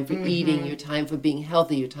 your time for eating, your time for being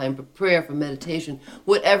healthy, your time for prayer, for meditation,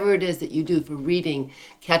 whatever it is that you do, for reading,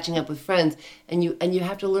 catching up with friends. And you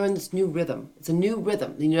have to learn this new rhythm. It's a new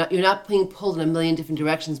rhythm. You're not being pulled in a million different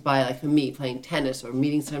directions by, like for me, playing tennis or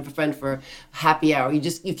meeting some friend for happy hour.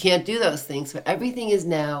 You can't do those things. So everything is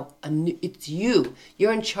now it's you.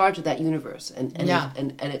 You're in charge of that universe, and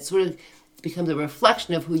it sort of becomes a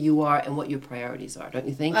reflection of who you are and what your priorities are. Don't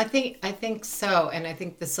you think? I think so, and I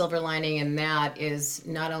think the silver lining in that is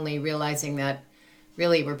not only realizing that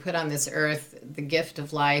really we're put on this earth. The gift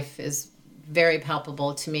of life is very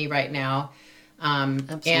palpable to me right now.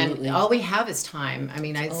 Absolutely. And all we have is time. I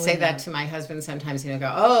mean, I say that to my husband sometimes, go,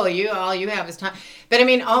 all you have is time. But I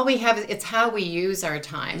mean, all we have it's how we use our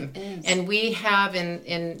time. And we have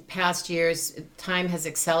in past years, time has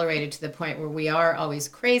accelerated to the point where we are always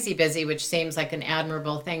crazy busy, which seems like an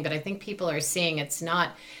admirable thing. But I think people are seeing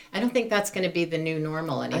I don't think that's going to be the new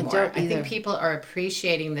normal anymore. I think people are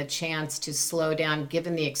appreciating the chance to slow down,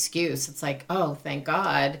 given the excuse. It's like, oh, thank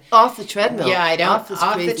God. Off the treadmill. Yeah, I don't.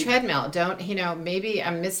 Off the treadmill. Don't, maybe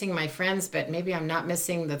I'm missing my friends, but maybe I'm not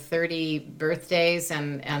missing the 30 birthdays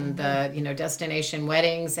and the, destination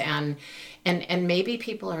weddings and maybe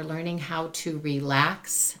people are learning how to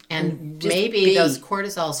relax and maybe those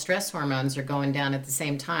cortisol stress hormones are going down at the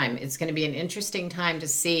same time. It's going to be an interesting time to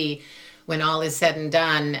see when all is said and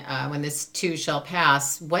done, when this too shall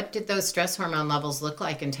pass, what did those stress hormone levels look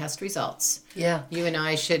like in test results? Yeah. You and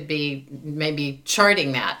I should be maybe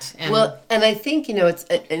charting that. And I think, it's,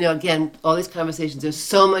 again, all these conversations, there's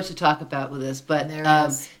so much to talk about with this, but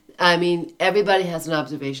I mean, everybody has an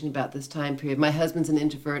observation about this time period. My husband's an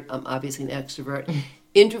introvert. I'm obviously an extrovert.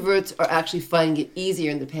 Introverts are actually finding it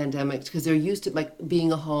easier in the pandemic because they're used to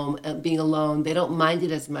being at home and being alone. They don't mind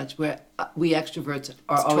it as much. Where we extroverts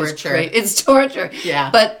are always torture. It's torture.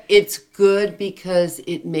 Yeah. But it's good because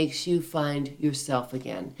it makes you find yourself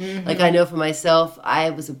again. Mm-hmm. Like I know for myself, I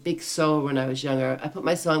was a big sewer when I was younger. I put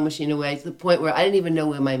my sewing machine away to the point where I didn't even know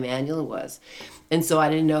where my manual was. And so I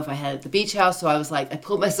didn't know if I had it at the beach house. So I was like, I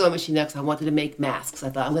pulled my sewing machine out because I wanted to make masks. I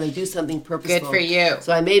thought I'm going to do something purposeful. Good for you.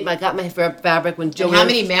 So I got my fabric when Joanne. How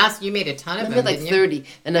many masks? You made a ton of them. I made like 30,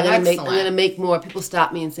 and I'm going to make more. People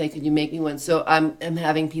stop me and say, "Could you make me one?" So I'm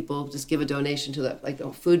having people just give a donation to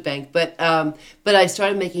the food bank. But I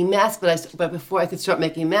started making masks. But before I could start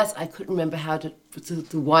making masks, I couldn't remember how to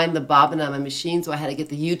to wind the bobbin on my machine, so I had to get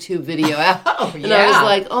the YouTube video out. Oh, And I was yeah.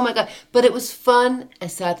 like, oh my God. But it was fun. I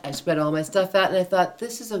spread all my stuff out, and I thought,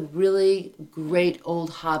 this is a really great old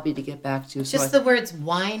hobby to get back to. So Just the words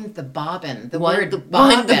wind the bobbin. The Wind word the-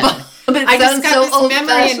 bobbin. wind the bobbin. It I just sounds got so this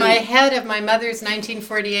memory in my old-fashioned. head of my mother's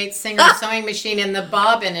 1948 Singer sewing machine and the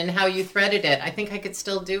bobbin and how you threaded it. I think I could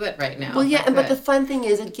still do it right now. Well, yeah, I but the could. fun thing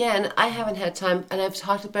is, again, I haven't had time, and I've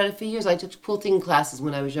talked about it for years. I took quilting classes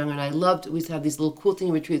when I was younger, and I loved, we used to have these little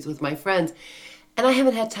quilting retreats with my friends, and I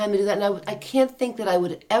haven't had time to do that, and I can't think that I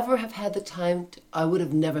would ever have had the time. I would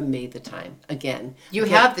have never made the time again. You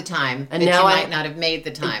Okay? have the time, And but now you I- might not have made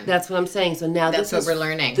the time. That's what I'm saying. So now That's this what is, we're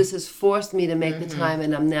learning. This has forced me to make the time,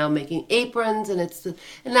 and I'm now making aprons, and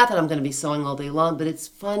and not that I'm going to be sewing all day long, but it's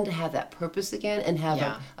fun to have that purpose again and have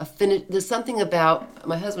Yeah. a finish. There's something about,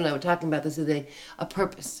 my husband and I were talking about this today, a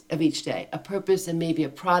purpose of each day, a purpose and maybe a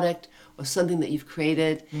product or something that you've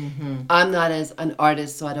created. I'm not as an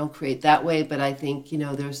artist, so I don't create that way, but I think,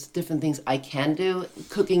 there's different things I can do.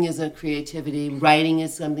 Cooking is a creativity, writing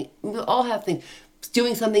is something, we all have things.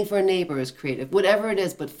 Doing something for a neighbor is creative, whatever it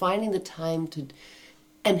is, but finding the time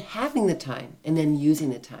and having the time and then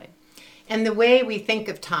using the time. And the way we think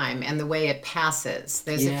of time and the way it passes,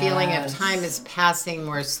 there's a feeling of Yes. time is passing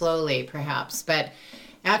more slowly, perhaps. But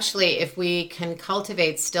actually, if we can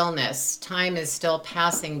cultivate stillness, time is still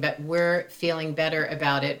passing, but we're feeling better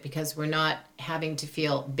about it because we're not having to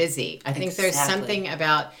feel busy. I think there's Exactly. something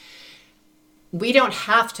about, we don't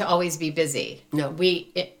have to always be busy. No.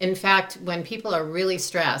 In fact, when people are really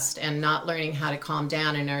stressed and not learning how to calm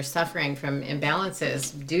down and are suffering from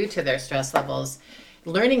imbalances due to their stress levels,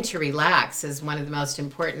 learning to relax is one of the most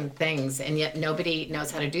important things, and yet nobody knows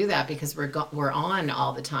how to do that because we're on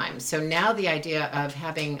all the time. So now the idea of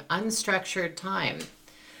having unstructured time,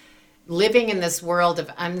 living in this world of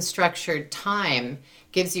unstructured time,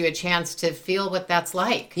 gives you a chance to feel what that's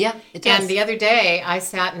like. Yeah, it does. And the other day, I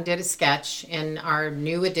sat and did a sketch in our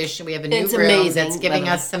new edition. We have a new It's room amazing, that's by giving the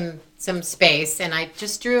way. us some space, and I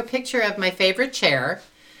just drew a picture of my favorite chair.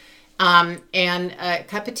 And a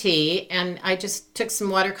cup of tea, and I just took some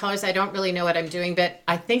watercolors. I don't really know what I'm doing, but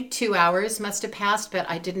I think 2 hours must have passed, but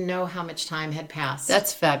I didn't know how much time had passed.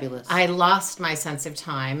 That's fabulous. I lost my sense of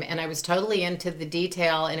time, and I was totally into the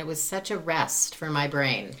detail, and it was such a rest for my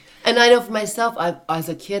brain. And I know for myself, as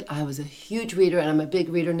a kid, I was a huge reader, and I'm a big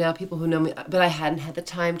reader now, people who know me, but I hadn't had the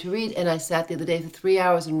time to read, and I sat the other day for 3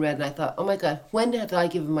 hours and read, and I thought, oh my God, when have I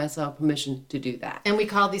given myself permission to do that? And we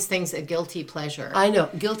call these things a guilty pleasure. I know,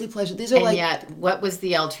 guilty pleasure. These are And like, yet, what was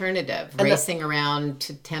the alternative? the- Racing around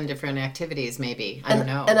to 10 different activities, maybe. I don't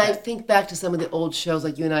know. And I but- think back to some of the old shows,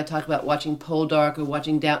 like you and I talked about watching Poldark or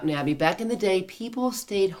watching Downton Abbey. Back in the day, people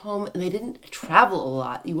stayed home and they didn't travel a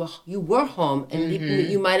lot. You were home, and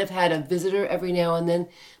you might have had a visitor every now and then,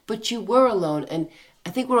 but you were alone. And I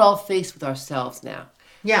think we're all faced with ourselves now.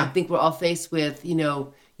 Yeah. I think we're all faced with,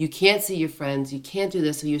 you can't see your friends, you can't do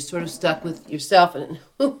this, so you're sort of stuck with yourself. And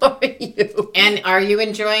who are you? And are you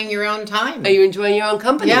enjoying your own time? Are you enjoying your own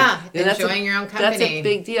company? Yeah, that's enjoying your own That's company. a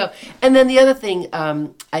big deal. And then the other thing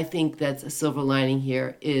I think that's a silver lining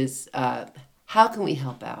here is how can we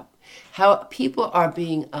help out? How people are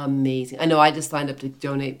being amazing. I know I just signed up to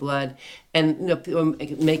donate blood, and people are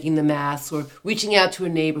making the masks or reaching out to a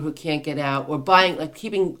neighbor who can't get out, or buying, like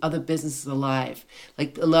keeping other businesses alive.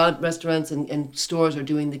 Like a lot of restaurants and stores are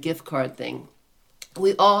doing the gift card thing.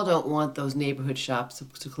 We all don't want those neighborhood shops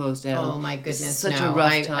to close down. Oh my goodness! It's such no. a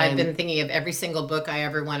rough time. I've been thinking of every single book I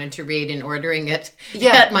ever wanted to read and ordering it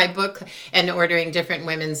Yeah. at my book and ordering different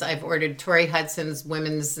women's. I've ordered Tori Hudson's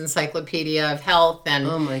Women's Encyclopedia of Health, and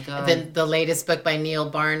Oh my God. the latest book by Neil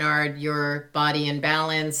Barnard, Your Body in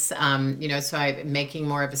Balance. So I'm making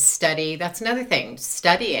more of a study. That's another thing,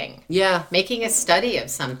 studying. Yeah. Making a study of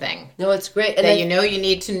something No, it's great. And that I- you know you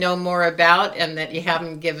need to know more about, and that you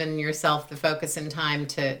haven't given yourself the focus and time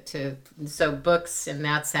to so books in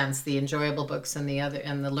that sense, the enjoyable books and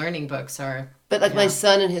the learning books are. But like my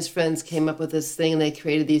son and his friends came up with this thing, and they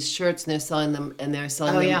created these shirts, and they're selling them, and they're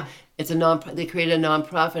selling Oh, them. yeah. It's they created a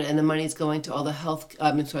nonprofit, and the money's going to all the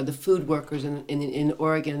the food workers in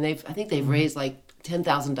Oregon, and I think they've raised like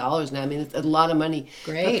 $10,000 now. I mean, it's a lot of money.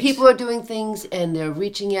 Great. But people are doing things, and they're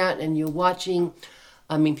reaching out, and you're watching.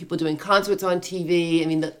 I mean, people doing concerts on TV. I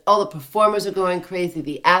mean, all the performers are going crazy.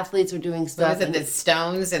 The athletes are doing stuff. Was it and the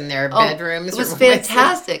Stones in their Oh, bedrooms? it was or what's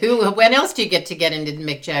fantastic. When else do you get to get into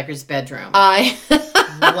Mick Jagger's bedroom? I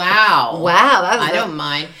Wow. wow, that was I don't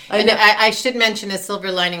mind. I And know. I should mention a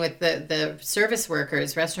silver lining with the service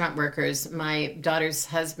workers, restaurant workers. My daughter's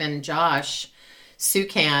husband, Josh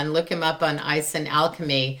Sukan, look him up on Ice and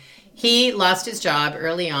Alchemy. He lost his job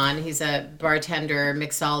early on. He's a bartender,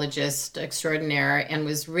 mixologist extraordinaire, and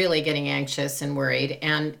was really getting anxious and worried.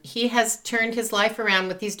 And he has turned his life around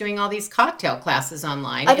with he's doing all these cocktail classes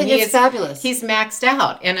online. I think and it's fabulous. He's maxed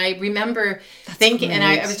out. And I remember thinking, great. and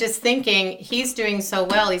I was just thinking, he's doing so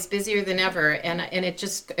well. He's busier than ever. And it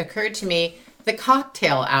just occurred to me, the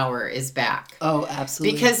cocktail hour is back. Oh,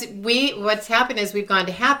 absolutely. Because what's happened is we've gone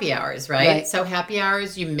to happy hours, right? So happy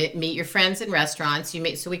hours, you meet your friends in restaurants.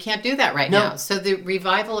 So we can't do that right now. So the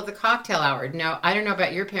revival of the cocktail hour. Now, I don't know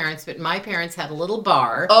about your parents, but my parents had a little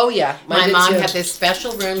bar. Oh, yeah. My mom had this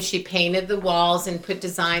special room. She painted the walls and put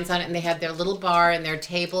designs on it, and they had their little bar and their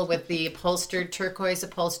table with the turquoise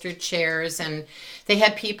upholstered chairs, and they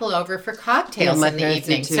had people over for cocktails in the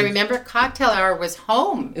evening. So remember, cocktail hour was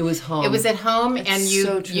home. It was home. It was at home. And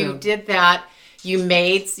you did that.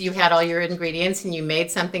 You had all your ingredients and you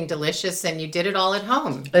made something delicious and you did it all at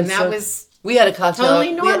home. And that was we had a cocktail.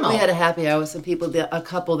 Totally normal. We had a happy hour with some people, a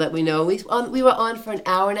couple that we know. We were on for an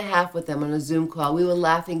hour and a half with them on a Zoom call. We were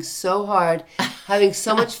laughing so hard, having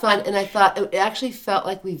so much fun, and I thought it actually felt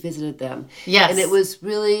like we visited them. Yes. And it was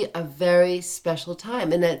really a very special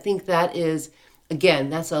time. And I think that is, again,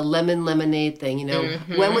 that's a lemon lemonade thing, you know.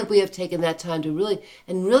 Mm-hmm. When would we have taken that time to really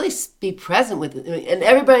be present with it? And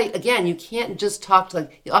everybody, again, you can't just talk to,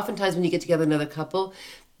 like, oftentimes when you get together another couple,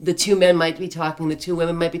 the two men might be talking, the two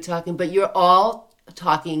women might be talking, but you're all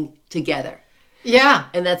talking together. Yeah.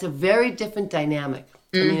 And that's a very different dynamic.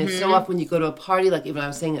 I mean, it's so often when you go to a party, like even I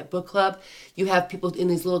was saying at book club, you have people in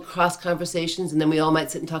these little cross conversations, and then we all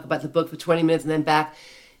might sit and talk about the book for 20 minutes and then back.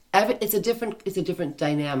 It's a different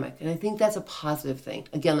dynamic, and I think that's a positive thing.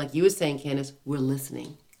 Again, like you were saying, Candace, we're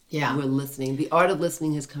listening. Yeah, we're listening. The art of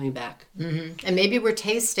listening is coming back, and maybe we're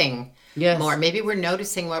tasting more. Maybe we're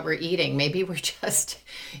noticing what we're eating. Maybe we're just,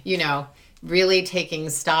 really taking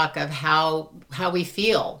stock of how we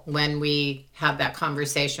feel when we have that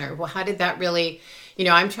conversation. Or, well, how did that really?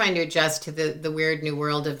 I'm trying to adjust to the weird new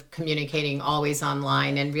world of communicating always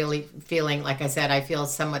online and really feeling, like I said, I feel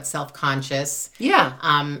somewhat self-conscious. Yeah.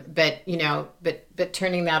 But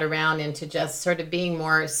turning that around into just sort of being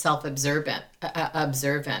more self-observant.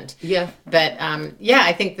 Observant. Yeah. But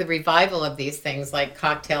I think the revival of these things like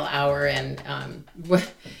cocktail hour and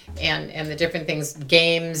the different things,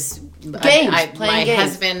 games. Playing my games.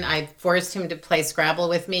 Husband, I forced him to play Scrabble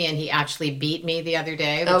with me, and he actually beat me the other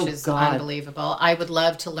day, which is unbelievable. I would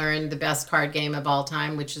love to learn the best card game of all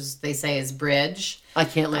time, which is, they say, is bridge. I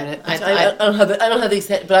can't learn it. I don't have these,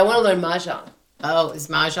 but I want to learn mahjong. Oh, is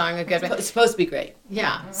mahjong a good one? It's supposed to be great.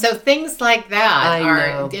 Yeah. So things like that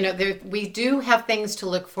know. We do have things to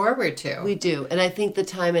look forward to. We do. And I think the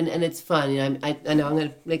time, and it's fun. I know I'm going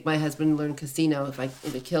to make my husband learn casino if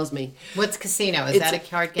it kills me. What's casino? Is that a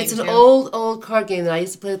card game It's too? an old card game that I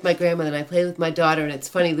used to play with my grandmother, and I played with my daughter. And it's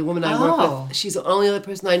funny, the woman I work with, she's the only other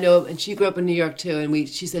person I know, and she grew up in New York too. And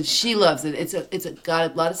she said she loves it. It's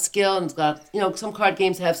got a lot of skill, and it's got, some card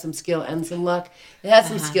games have some skill and some luck. It has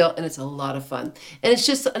some skill, and it's a lot of fun. And it's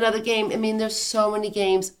just another game. I mean, there's so many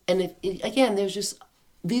games, and again, there's just,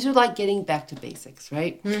 these are like getting back to basics,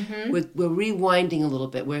 right? Mm-hmm. We're rewinding a little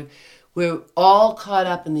bit. We're all caught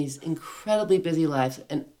up in these incredibly busy lives,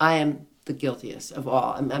 and I am the guiltiest of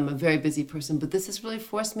all. I'm a very busy person, but this has really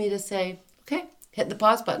forced me to say, okay, hit the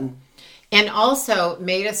pause button. And also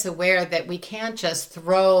made us aware that we can't just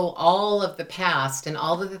throw all of the past and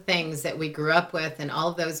all of the things that we grew up with and all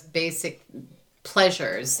of those basic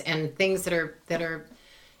pleasures and things that are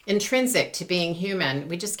intrinsic to being human.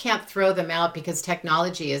 We just can't throw them out because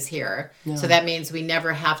technology is here. No. So that means we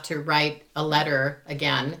never have to write a letter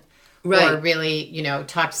again. Right. Or really,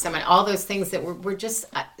 talk to someone. All those things that we're just,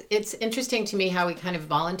 it's interesting to me how we kind of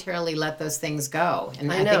voluntarily let those things go.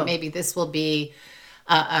 And I think maybe this will be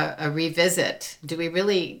a revisit. Do we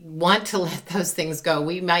really want to let those things go?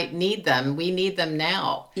 We might need them. We need them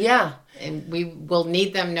now. Yeah. And we will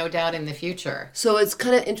need them, no doubt, in the future. So it's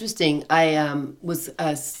kind of interesting. I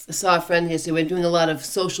saw a friend yesterday. We're doing a lot of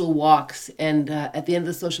social walks, and at the end of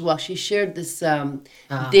the social walk, she shared this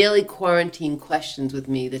daily quarantine questions with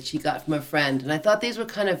me that she got from a friend, and I thought these were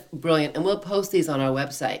kind of brilliant. And we'll post these on our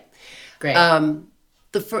website. Great.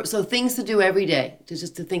 So things to do every day,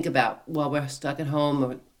 just to think about while we're stuck at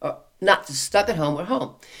home, or not just stuck at home, we're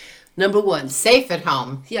home. Number one, safe at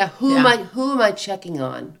home. Yeah. Who am I checking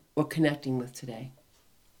on or connecting with today?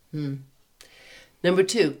 Number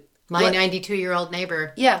two, my 92-year-old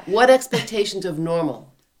neighbor. Yeah. What expectations of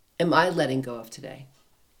normal am I letting go of today?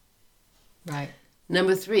 Right.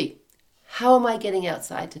 Number three, how am I getting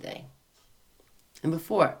outside today? Number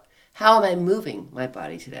four, how am I moving my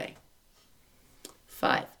body today?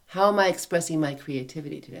 5, how am I expressing my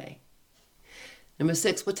creativity today? Number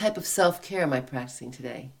 6, what type of self-care am I practicing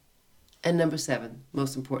today? And number 7,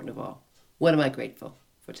 most important of all, what am I grateful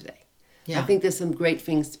for today? Yeah. I think there's some great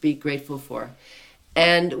things to be grateful for.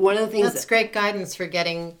 And one of the things That's great guidance for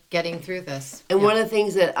getting through this. And one of the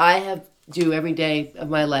things that I do every day of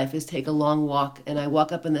my life is take a long walk, and I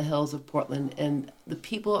walk up in the hills of Portland, and the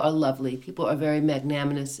people are lovely. People are very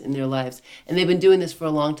magnanimous in their lives, and they've been doing this for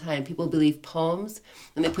a long time. People believe poems,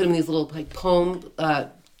 and they put them in these little poem,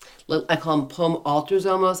 I call them poem altars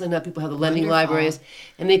almost, and now people have the lending libraries,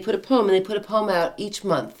 and they put a poem out each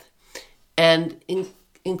month. And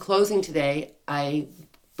in closing today, I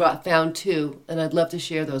found 2, and I'd love to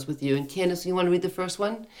share those with you. And Candace, you want to read the first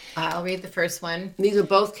one? I'll read the first one. These are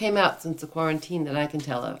both came out since the quarantine that I can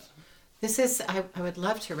tell of. This is, I would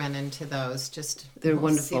love to run into those. They're we'll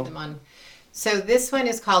wonderful. See them on. So this one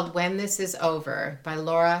is called When This Is Over by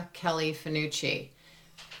Laura Kelly Finucci.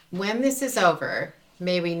 When this is over,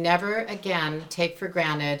 may we never again take for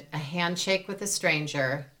granted a handshake with a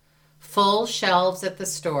stranger, full shelves at the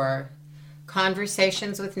store,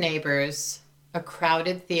 conversations with neighbors, a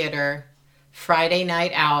crowded theater, Friday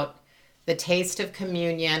night out, the taste of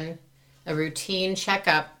communion, a routine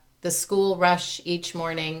checkup, the school rush each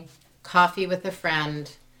morning, coffee with a friend,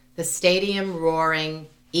 the stadium roaring,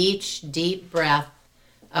 each deep breath,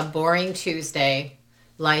 a boring Tuesday,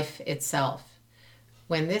 life itself.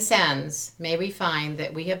 When this ends, may we find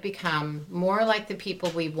that we have become more like the people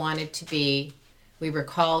we wanted to be, we were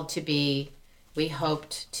called to be, we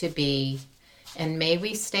hoped to be, and may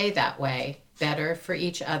we stay that way, better for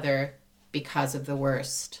each other because of the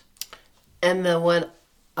worst. And the one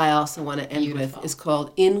I also want to end with is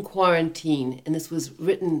called In Quarantine, and this was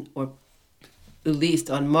written or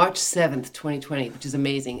released on March 7th, 2020, which is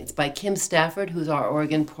amazing. It's by Kim Stafford, who's our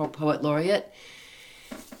Oregon Poet Laureate.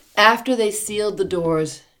 After they sealed the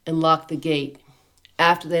doors and locked the gate,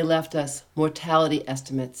 after they left us mortality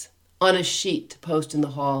estimates on a sheet to post in the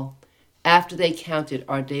hall, after they counted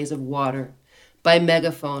our days of water by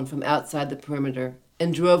megaphone from outside the perimeter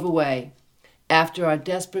and drove away, after our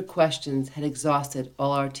desperate questions had exhausted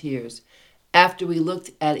all our tears, after we looked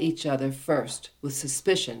at each other first with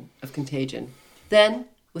suspicion of contagion, then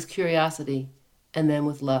with curiosity, and then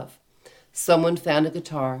with love. Someone found a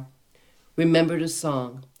guitar, remembered a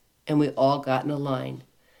song, and we all got in a line,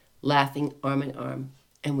 laughing arm in arm,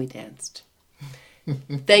 and we danced.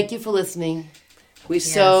 Thank you for listening. We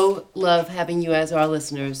so love having you as our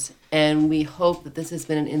listeners, and we hope that this has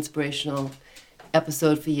been an inspirational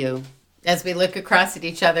episode for you. As we look across at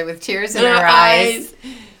each other with tears in our eyes.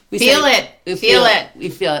 We feel it. We feel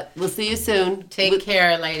it. We'll see you soon. Take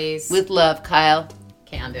care, ladies. With love, Kyle.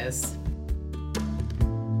 Candace.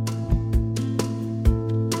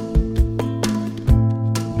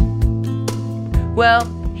 Well,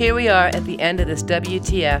 here we are at the end of this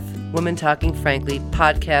WTF, Women Talking Frankly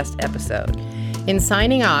podcast episode. In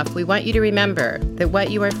signing off, we want you to remember that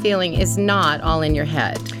what you are feeling is not all in your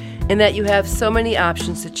head. And that you have so many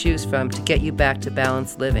options to choose from to get you back to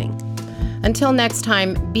balanced living. Until next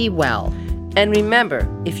time, be well. And remember,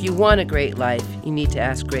 if you want a great life, you need to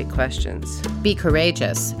ask great questions. Be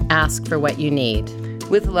courageous. Ask for what you need.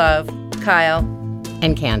 With love, Kyle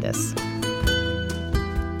and Candace.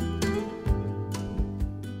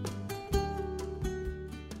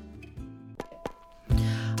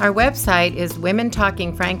 Our website is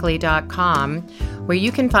womentalkingfrankly.com, where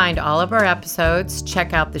you can find all of our episodes,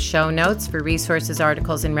 check out the show notes for resources,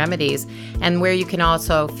 articles, and remedies, and where you can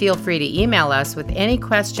also feel free to email us with any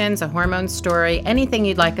questions, a hormone story, anything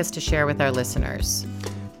you'd like us to share with our listeners.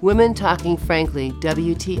 Women Talking Frankly,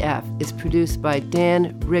 WTF, is produced by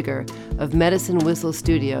Dan Rigger of Medicine Whistle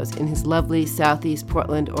Studios in his lovely Southeast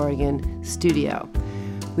Portland, Oregon studio.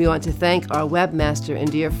 We want to thank our webmaster and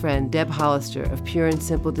dear friend, Deb Hollister of Pure and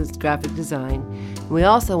Simple Graphic Design. And we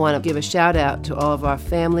also want to give a shout out to all of our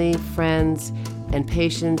family, friends, and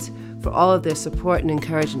patients for all of their support and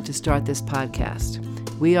encouragement to start this podcast.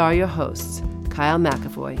 We are your hosts, Kyle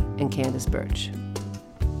McAvoy and Candace Birch.